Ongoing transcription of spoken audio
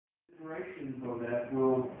considerations on that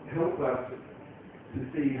will help us to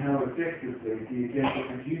see how effectively the agenda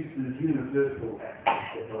produces universal access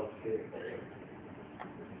to healthcare.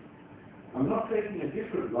 I'm not taking a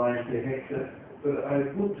different line to Hector, but I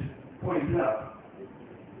would point out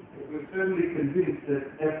that we're firmly convinced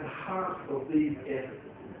that at the heart of these efforts,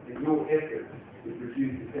 and your efforts to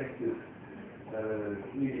produce effective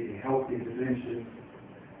community health interventions,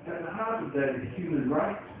 at the heart of that is human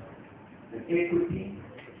rights and equity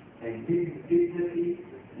and dignity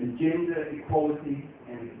and gender equality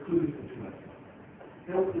and inclusiveness.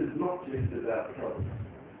 Health is not just about health.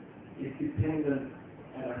 It's dependent,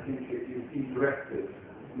 and I think it is interactive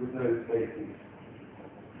with those basics.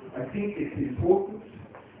 I think it's important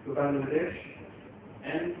for Bangladesh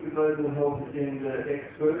and for global health agenda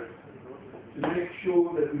experts to make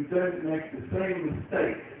sure that we don't make the same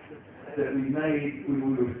mistakes that we made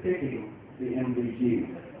when we were setting the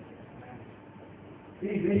MDGs.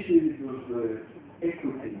 These issues of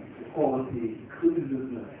equity, equality,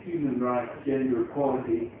 inclusiveness, human rights, gender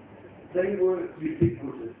equality, they were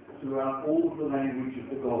ubiquitous throughout all of the language of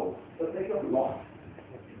the goals, but they got lost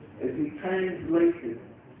as we translated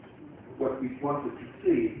what we wanted to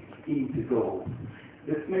see into goals.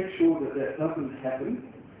 Let's make sure that that doesn't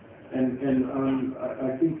happen. And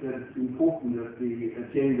I think that it's important that the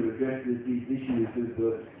agenda addresses these issues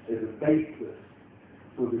as a basis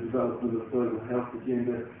for the development of global health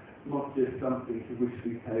agenda, not just something to which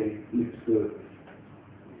we pay lip service.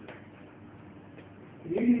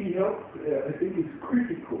 Community health, I think, is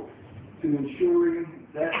critical to ensuring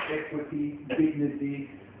that equity, dignity,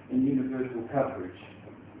 and universal coverage.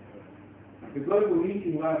 The global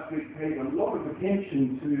meeting last week paid a lot of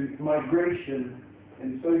attention to migration,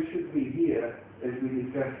 and so should we here as we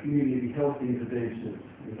discuss community health interventions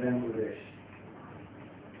in Bangladesh.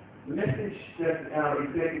 The message that our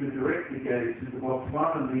executive director gave to the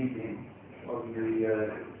Botswana meeting on the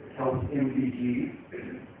health MDGs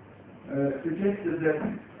suggested that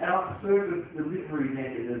our service delivery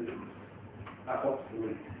mechanisms are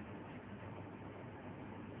obsolete.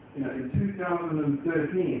 In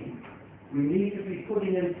 2013, we need to be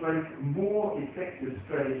putting in place more effective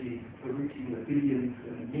strategies for reaching the billions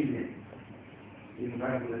and millions in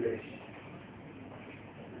Bangladesh.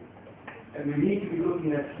 And we need to be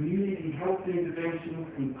looking at community health interventions,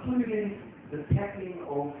 including the tackling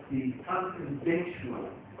of the unconventional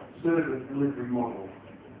service delivery model.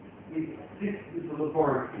 This is a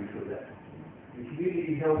laboratory for that. The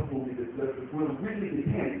community health will really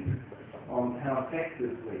depend on how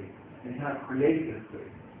effectively and how creatively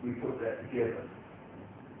we put that together.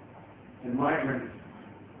 And migrants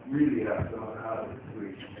really are some of the hardest to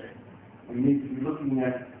reach. We need to be looking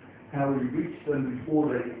at how we reach them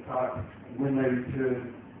before they depart, when they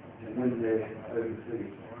return, and when they're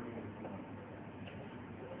overseas.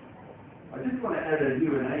 I just want to add a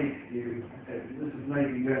U&A to you. This is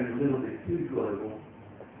maybe going a little bit too global,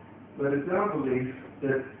 but it's our belief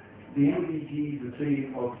that the MDGs are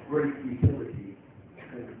seen of great utility.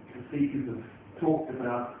 The speakers have talked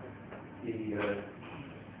about the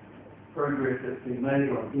progress that's been made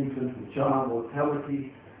on infant and child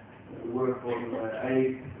mortality, the work on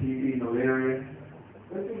AIDS, TB, malaria.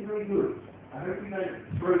 They've been very good. I hope we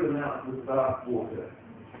don't throw them out with bath water.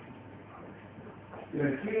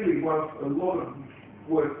 Clearly, whilst a lot of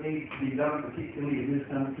work needs to be done, particularly in this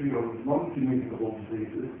country, on non-communicable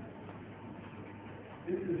diseases,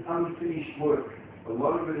 this is unfinished work. A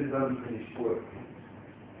lot of it is unfinished work.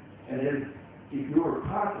 And if you're a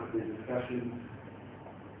part of the discussions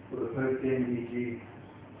for the post-MDG,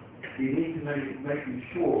 we need to making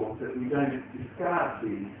sure that we don't discard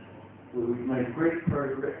these where we've made great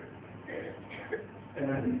progress.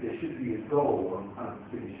 And I think there should be a goal on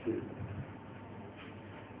unfinished business.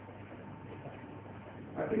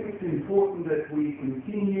 I think it's important that we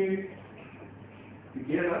continue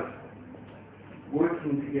together,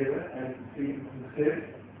 working together, as the speakers have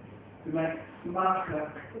said, to make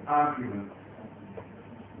smarter arguments,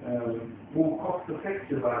 more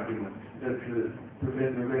cost-effective arguments, as the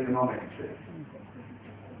Professor of Economics said,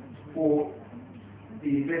 for the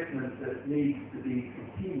investment that needs to be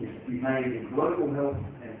continued to be made in global health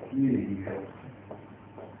and community health.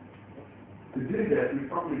 To do that, we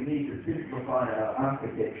probably need to simplify our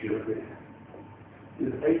architecture a bit.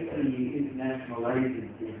 There's 80 international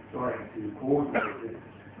agencies trying to coordinate this,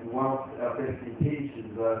 and whilst our best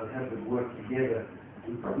intentions are to have them work together,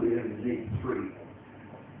 we probably only need 3.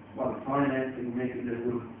 One financing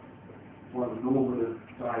mechanism, one normative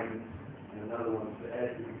guidance, and another one for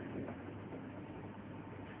advocacy.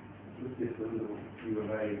 Just a little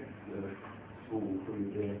Q&A school for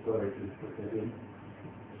you there. Sorry to put that in.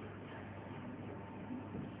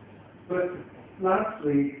 But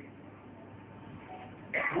lastly,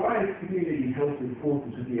 why is community health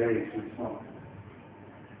important to the AIDS response?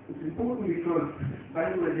 It's important because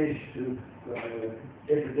Bangladesh's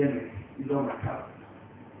epidemic is on the cusp.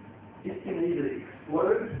 It can either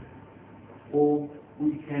explode or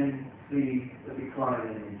we can see a decline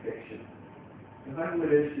in infection. And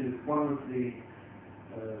Bangladesh is one of the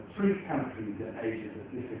 3 countries in Asia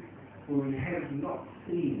Pacific where we have not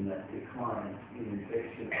seen that decline in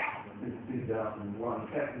infection since 2001. In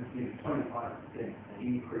fact, we've seen a 25%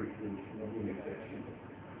 increase in new infections.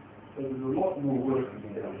 So there's a lot more work to be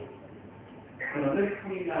done. And unless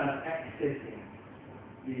we are accessing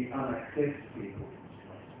the unaccessed people,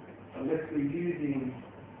 unless we're using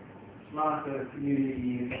smarter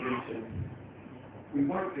community interventions, we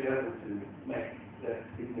won't be able to make that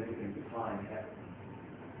significant decline happen.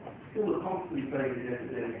 Still a concentrated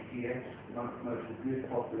epidemic here amongst most of this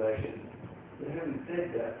population, but having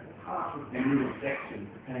said that, half of the new infections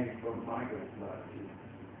came from migrants last year,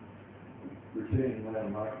 returning male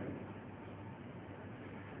migrants.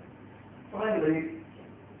 Finally,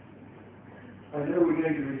 I know we're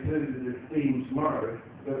going to return to this theme tomorrow,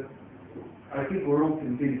 but I think we're all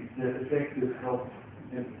convinced that effective health,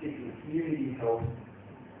 and particularly community health,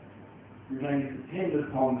 remains dependent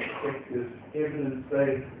upon effective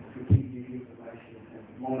evidence-based strategic information and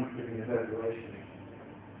monitoring and evaluation.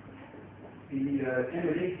 The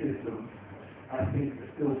M&E system, I think, is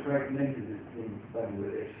still fragmented in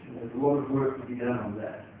Bangladesh. There's a lot of work to be done on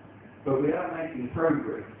that. But we are making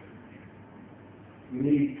progress. We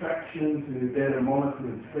need traction to better monitor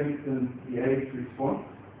and strengthen the AIDS response.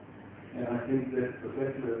 And I think that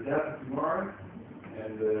Professor Adap tomorrow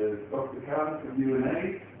and Dr. Carter from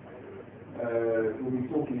UNA will be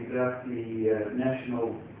talking about the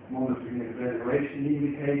national monitoring and evaluation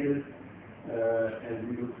indicators, and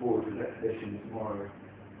we look forward to that session tomorrow.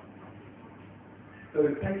 So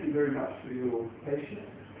thank you very much for your patience,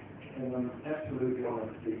 and I'm absolutely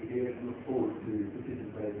honoured to be here and look forward to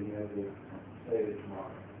participating as a day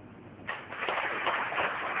tomorrow.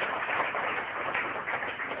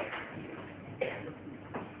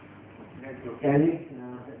 Thank you, Kenny.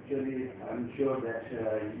 Actually, I'm sure that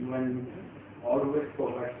UN always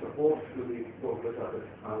provides support to the progress of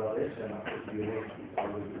Bangladesh, and of course, UN is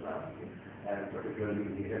always with us, and particularly in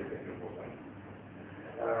the health sector program.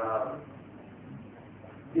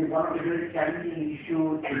 One of the very challenging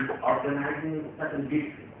issues in organizing such a big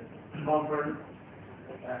conference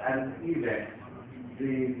and event,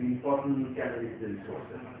 the important challenge is the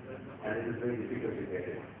resources, and it is very difficult to get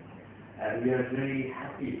it. And we are very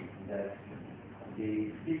happy that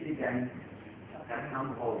the city bank has come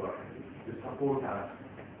forward to support us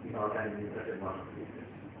in organizing such a lot of business.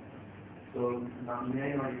 So now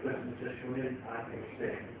may I request Mr. Shoaib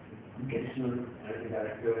Akhtar, additional managing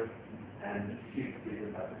director and chief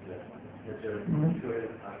business officer, Mr.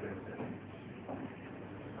 Shoaib Akhtar.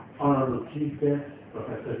 Honorable Chief Guest,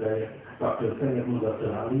 Professor Dr. Syed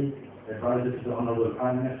Mudassir Ali, Advisor to the Honorable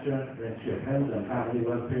Prime Minister, Ministry of Health and Family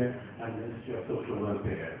Welfare, and Ministry of Social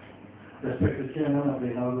Welfare. Respected Chairman of the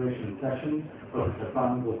inauguration session, Professor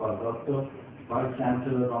Pran Gopal Datta, Vice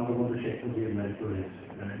Chancellor, Bangabandhu Sheikh Mujib Medical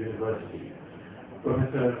University,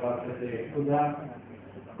 Professor Fateh Huda,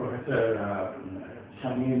 Professor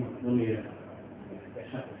Shamim Munir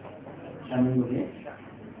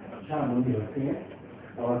Hussain,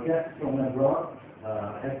 our guests from abroad,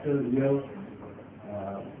 Hector, Leo,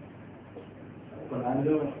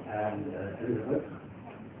 Fernando, and Elizabeth.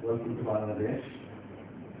 Welcome to Bangladesh.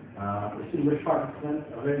 Distinguished participants,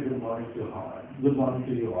 a very good morning to you all. Good morning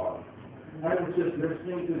to you all. I was just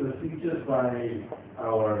listening to the speeches by the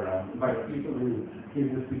people who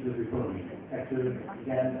gave the speeches before me, Hector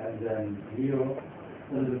again, and then Leo,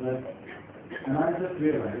 Elizabeth, and I just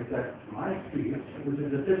realized that my speech, which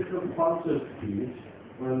is a typical sponsored speech,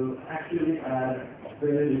 will actually add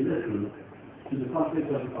very little to the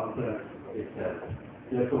content of the conference itself.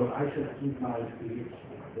 Therefore, I shall keep my speech,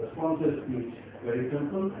 the sponsored speech, very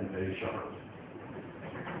simple and very short.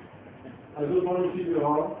 A good morning to you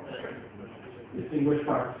all, distinguished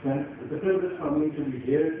participants. It's a privilege for me to be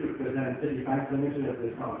here to present Citibank Limited at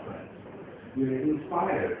this conference. We are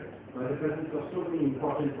inspired by the presence of so many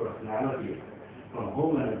important personalities from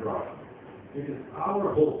home and abroad. It is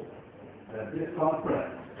our hope that this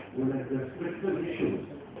conference will address critical issues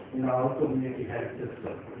in our community health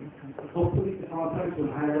system. Hopefully, the conference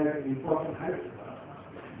will highlight important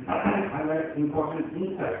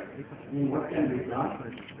insights in what can be done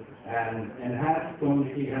and enhance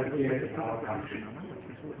community health care in our country.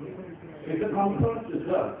 If the conference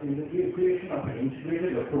results in the creation of an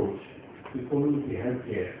integrated approach to community health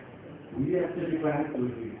care, We at Citibank will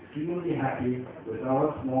be extremely happy with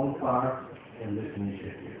our small part in this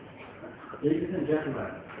initiative. Ladies and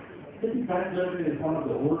gentlemen, Citibank Limited is one of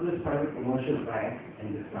the oldest private commercial banks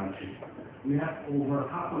in this country. We have over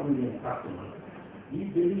 500,000 customers. We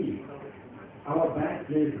believe our bank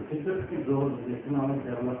plays a significant role in the economic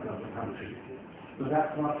development of the country. So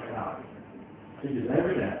that's not enough. It is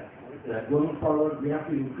evident that going forward we have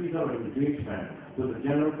to increase our engagement with the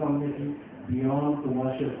general community beyond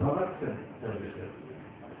commercial products and services.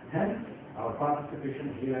 Hence, our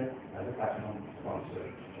participation here as a platinum sponsor.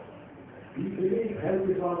 We believe health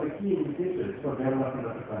is one of the key indicators for development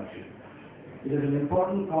of the country. It is an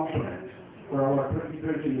important component for our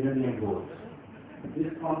 2020 Millennium Goals.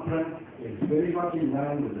 This conference is very much in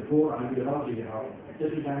line with the core ideology of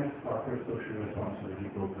Citibank's Corporate Social Responsibility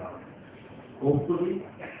Program. Hopefully,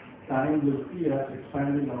 time will see us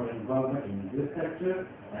expanding our involvement in this sector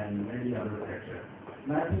and in many other sectors.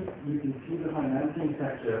 And I think we can see the financing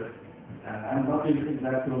sector, and I'm not using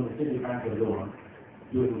that to only Citibank alone,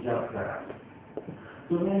 doing just that.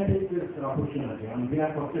 So may I take this opportunity on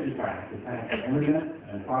behalf of Citibank to thank Eminent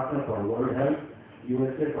and partner for World Health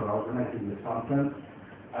USA for organizing this conference.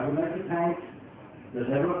 I would like to thank the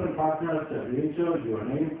development partners at Rachel, your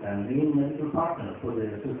name, and Main Medical Partners for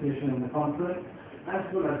their association in the conference, as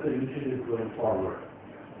well as the initiative going forward.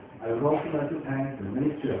 I would also like to thank the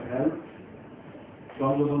Ministry of Health,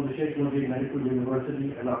 Bangladesh Sheikh Mujib Medical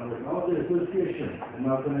University, along with all the associations and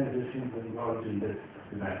organizations involved in this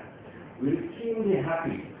event. We're extremely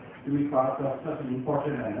happy to be part of such an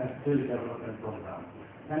important and necessary development program.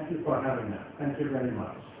 Thank you for having us. Thank you very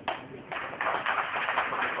much.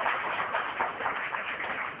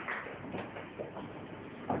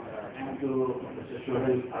 Thank you, Mr.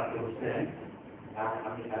 Shoaib Hussain.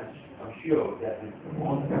 I'm sure that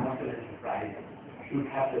all commercial enterprise should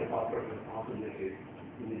have their corporate responsibilities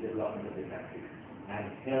in the development of the country. And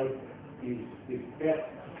health is the best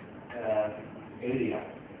area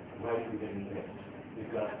where we can invest.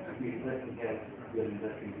 Because if we invest in health, we are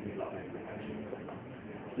investing in the development of the country.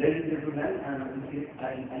 Ladies and gentlemen, and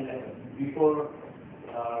before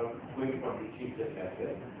going for the chief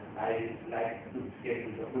justice, I'd like to take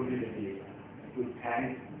the opportunity to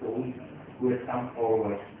thank those who have come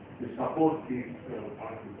forward to support this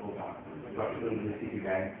wonderful program, particularly the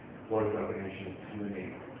Citibank, World Organization, UNA,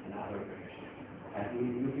 and other organizations. And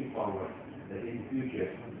we're looking forward that in the future,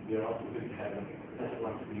 we are also going to have such a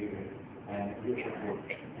wonderful event, and your support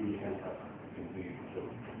will help us in doing so.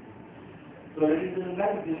 So, ladies and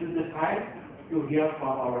gentlemen, this is the time to hear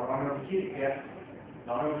from our honorable chief guest,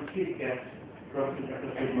 the honorable chief guest, Professor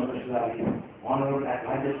Dr. Syed Mohammad Zali, honorable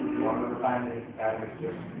advisor to the honorable Prime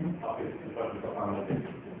Minister of the Republic of Bangladesh,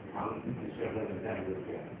 on this representative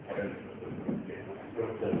here,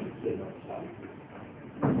 Professor Syed Mohammad Zali.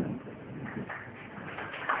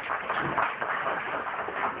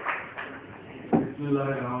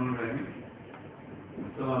 Bismillahirrahmanirrahim.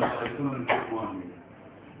 Assalamu alaikum and good morning.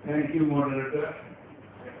 Thank you, moderator.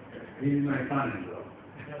 He is my son-in-law.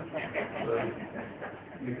 So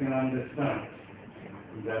you can understand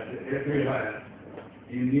that everywhere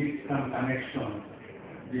you need some connection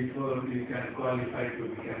before you can qualify to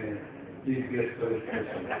become a chief guest for a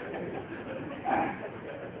session.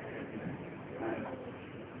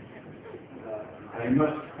 I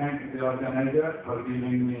must thank the organizer for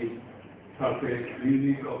giving me such a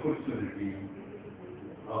unique opportunity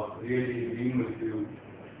of really being with you.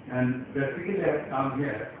 And basically I have come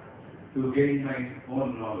here to gain my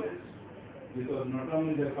own knowledge. Because not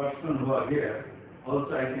only the person who are here,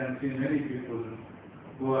 also I can see many people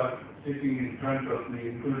who are sitting in front of me,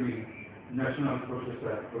 including National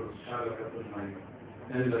Professor, Professor Shara Kapoor,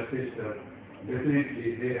 my elder sister.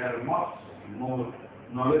 Definitely they are much more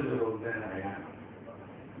knowledgeable than I am.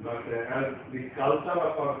 But as the culture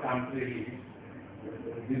of our country,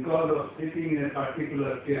 because of sitting in a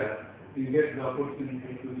particular chair, you get the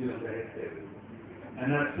opportunity to be on the head table.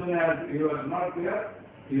 And as soon as you are not there,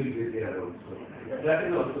 you will be there also. That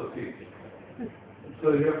is also fixed.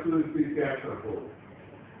 So you have to be prepared for both.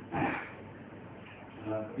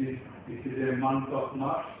 This is a month of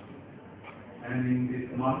March, and in this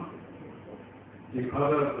month, the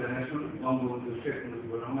father of the nation, Bangladesh Sheikh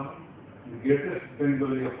Mujibur Rahman, the greatest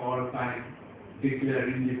Bengali of all time, declared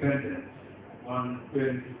independence on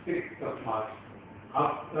 26th of March,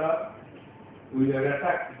 after we were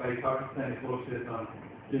attacked by Pakistani forces on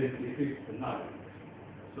 25th night.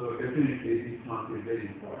 So definitely this month is very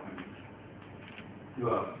important to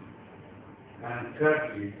us. And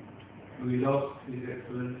thirdly, we lost His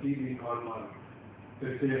Excellency, the former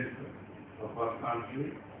President of our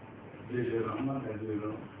country, Mujibur Rahman, as you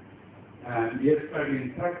know. And yesterday,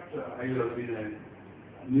 in fact, I was in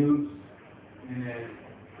a news, in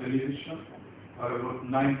a television, for about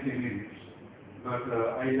 90 minutes. But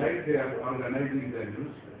I like they are organizing the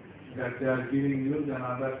news, that they are giving news and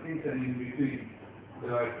other things, and in between they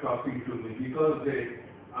are talking to me, because they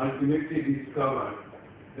ultimately discovered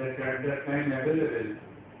that at that time available,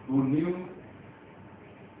 who knew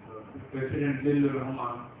President Zillur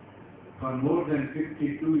Rahman for more than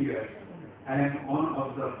 52 years, I am one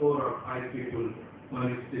of the 4 or 5 people who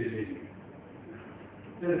are still living.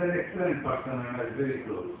 There is an excellent person and I am very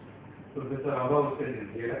close. Professor Abha Hussain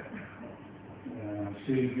is here.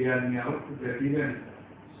 She will bear me out that even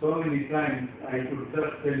so many times I could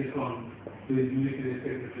just telephone to his military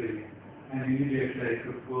secretary and immediately I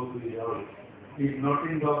could go to his house. He is not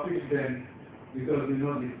in the office then, because you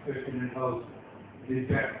know this President House, the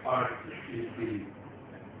back part is the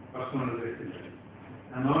personal residence.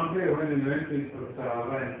 And one day when we went with Professor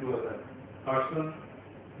Abha and 2 other persons,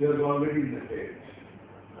 he was already in the page.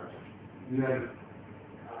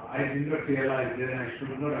 I did not realize then I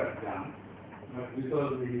should not have done, but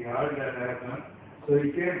because he heard that I have done, so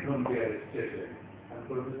he came from there station. And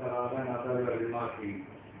Professor Abha and others were remarking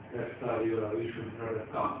that you should not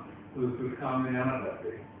have come. You could come in another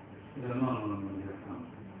day. He said, no, you have come.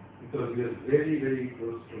 Because he was very, very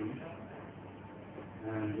close to me.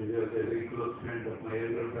 And he was a very close friend of my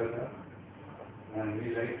elder brother. And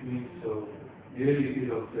he liked me, so really it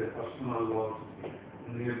is of a personal loss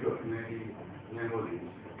and we have got many memories.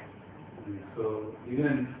 And so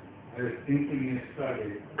even I was thinking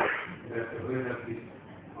yesterday that whether this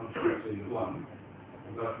conference will go on,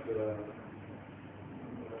 but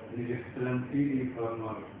His Excellency, the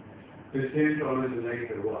former President, always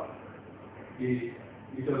liked the war.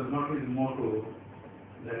 It was not his motto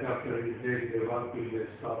that after his death the work will be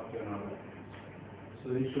stopped and all that.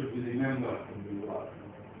 So he should be remembered in the war.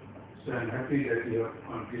 So I am happy that you have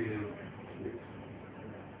continued this.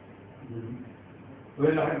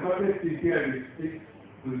 Well, I have got a CPR district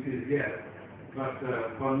which is here, but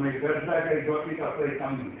for my birthday I got it after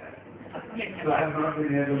coming here. So I have not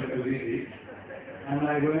been able to read it. And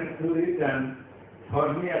I went through it, and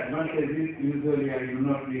for me advantages, usually I do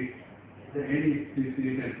not read any speech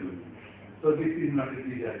written to me. So this is not a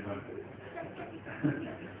disadvantage.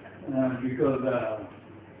 Because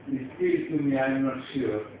still to me I am not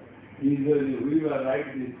sure. Usually we who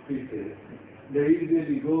write these speeches, they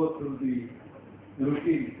usually go through the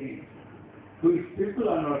routine things. Which people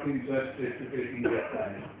are not interested to taking their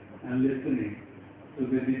time and listening to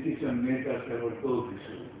the decision makers about those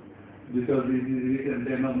issues. Because this is written,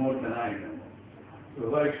 they know more than I know. So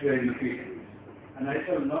why should I repeat this? And I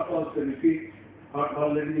shall not also repeat what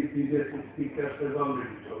already previous speakers have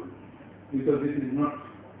already told. Because it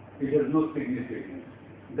has no significance.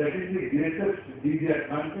 That is the greatest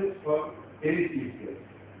disadvantage for any speaker.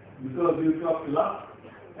 Because you talk a lot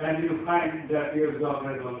and you find that your job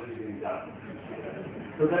has already been done.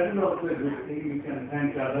 So that is also a good thing. You can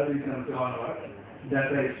thank others, you can say onward,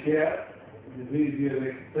 that I share the views you have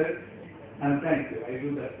expressed, and thank you. I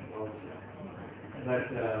do that also. That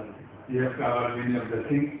you have covered many of the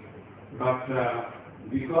things, but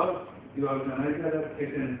because the organizer has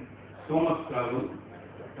taken so much trouble,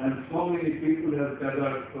 and so many people have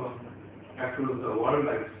gathered from across the world,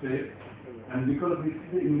 I say, and because this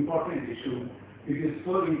is an important issue, it is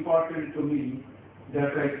so important to me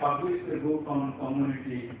that I published a book on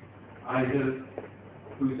community eye health,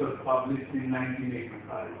 which was published in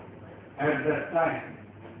 1985. At that time,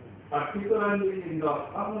 particularly in the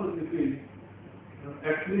ophthalmology field,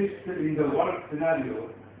 at least in the world scenario,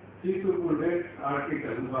 people could read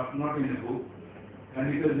articles but not in a book,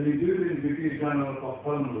 and it was reviewed in British Journal of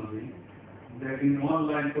Ophthalmology that in one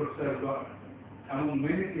line could have got, among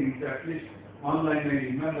many things, at least one line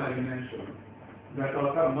I remember I mentioned, that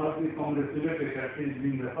author must be congratulated at least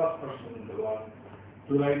being the first person in the world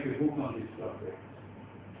to write a book on this subject.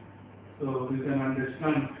 So you can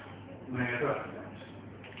understand my attachment.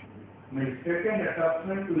 My second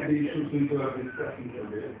attachment to the issues we were discussing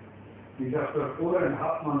today is after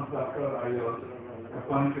 4.5 months after I was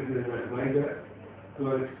appointed as advisor to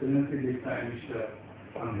Her Excellency the Prime Minister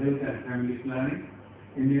on Health and Family Planning.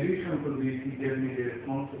 In addition to this, he gave me the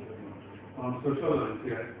responsibility on social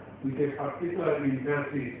welfare with a particular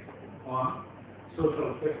emphasis on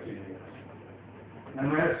social safety net.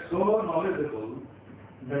 And I am so knowledgeable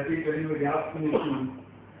that if anybody asks me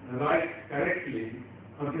to write correctly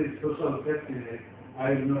what is social safety net,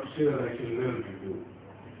 I am not sure I shall be able to do.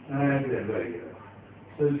 And I am the advisor.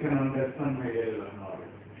 So you can understand my level of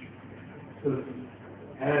knowledge. So,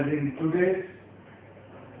 as in today's,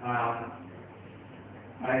 I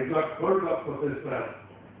got hold of Professor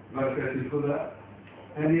Barka Tripura,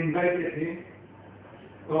 and invited him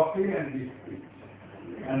coffee and biscuits.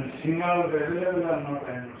 And Singhal was available or not,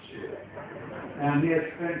 I am not sure. And he has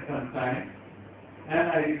spent some time,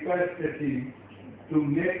 and I requested him to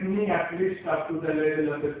make me at least up to the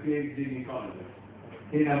level of a PhD in economics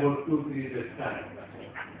in about 2-3 days' time.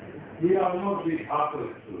 He almost did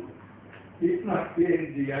halfway through. If not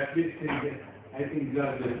PhD, at least in the, I think,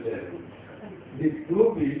 graduate level. This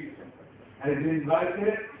 2 weeks, I was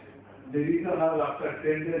invited, the reason after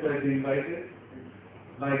 10 days I was invited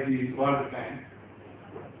by the World Bank.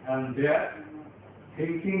 And they are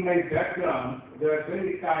thinking my background, they are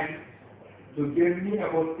very kind to give me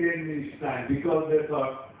about 10 minutes time because they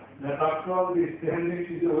thought that after all this 10 minutes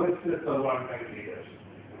is a wasted for World Bank leaders.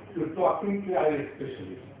 To talking to eye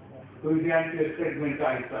specialists, who is anti-segment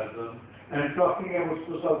eye surgeon, and talking about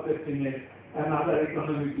social safety net and other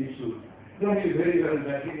economic issues. They knew very well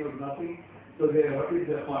that he knows nothing, so what is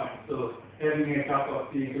the point? So having a cup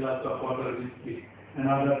of tea, glass of water, whiskey, and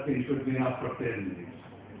other things should be enough for 10 minutes.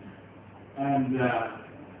 And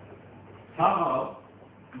somehow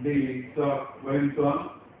the talk went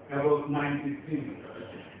on about 93 minutes.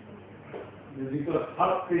 Because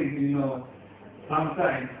first thing,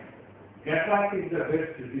 sometimes attack is the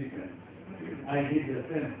best defense. I did the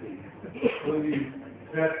same thing. When we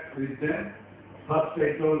sat with them, first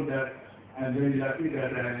I told that I'm very lucky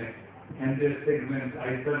that I am an anti-segment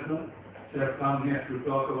eye surgeon, so I've come here to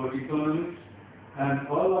talk about economics. And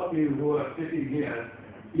all of you who are sitting here,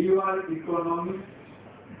 you are economists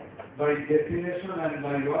by definition and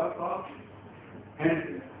by work of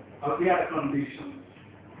and of air conditions.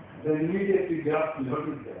 Then immediately they asked me, what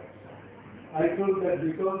is that? I told that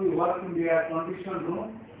because you work in the air conditioned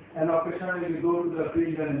room and occasionally you go to the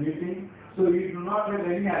field and meeting, so you do not have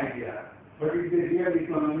any idea what is the real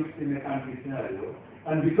economics in a country scenario.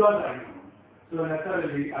 And because I know, so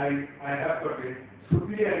naturally I have got a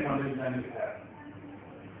superior knowledge than you have.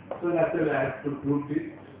 So naturally I have to prove this,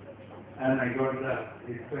 and I got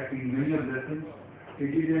the expecting many of the things.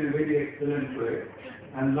 It is in a very excellent way,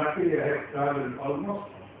 and luckily I have traveled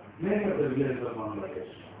almost many of the villages of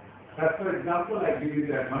Bangladesh. As for example, I give you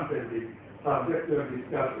the advantage, the subject you are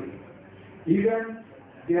discussing. Even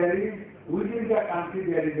there is, within the country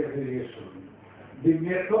there is a variation. The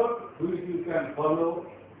method which you can follow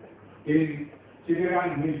in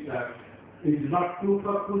Chittagong Hilltop is not true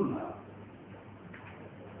for Khulna.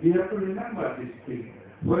 You have to remember this thing.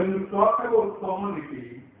 When you talk about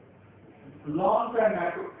community, long time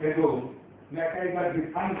ago, MacIver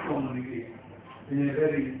defined community in a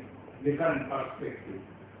very different perspective.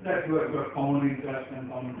 That you have got common interest and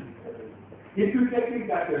common interest. If you take it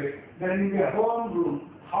that way, then in the home room,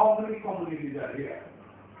 how many communities are here?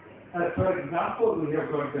 As for example, we have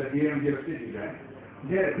got the DMD of Citibank.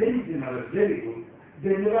 They are very generous, very good.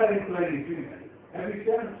 They never employ any female. Have you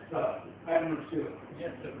seen stuff? I am not sure.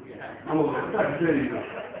 Yes, sir, we have. Oh, that's very good.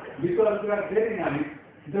 Because they are very nice,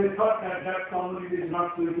 they thought that that community is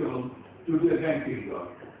not suitable to do a banking job.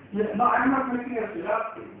 Yes, no, I am not making a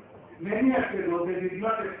philosophy. Many years ago, they did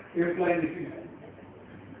not employ any female.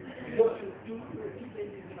 So,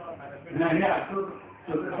 I'm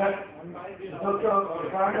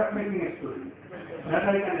not making a story. That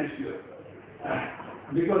I can assure.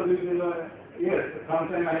 Because this is yes,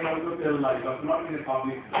 sometimes I also tell lies, but not in a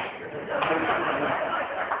public.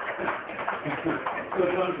 So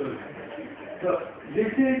don't do it. So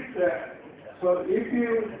this is, so if you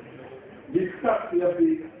discuss here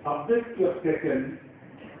the subject you have taken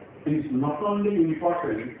is not only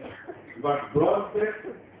important, but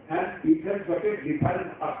broad-based, and it has got a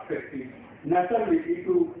different perspective. Naturally, if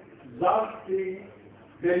you judge the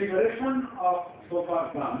deliberation of so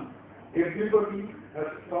far done, everybody has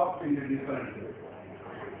talked in a different way.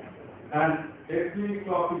 And every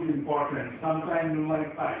talk is important. Sometimes you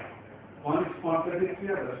might find one is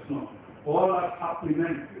contradictory, others no. All are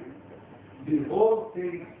supplementary. The whole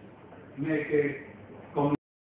thing make a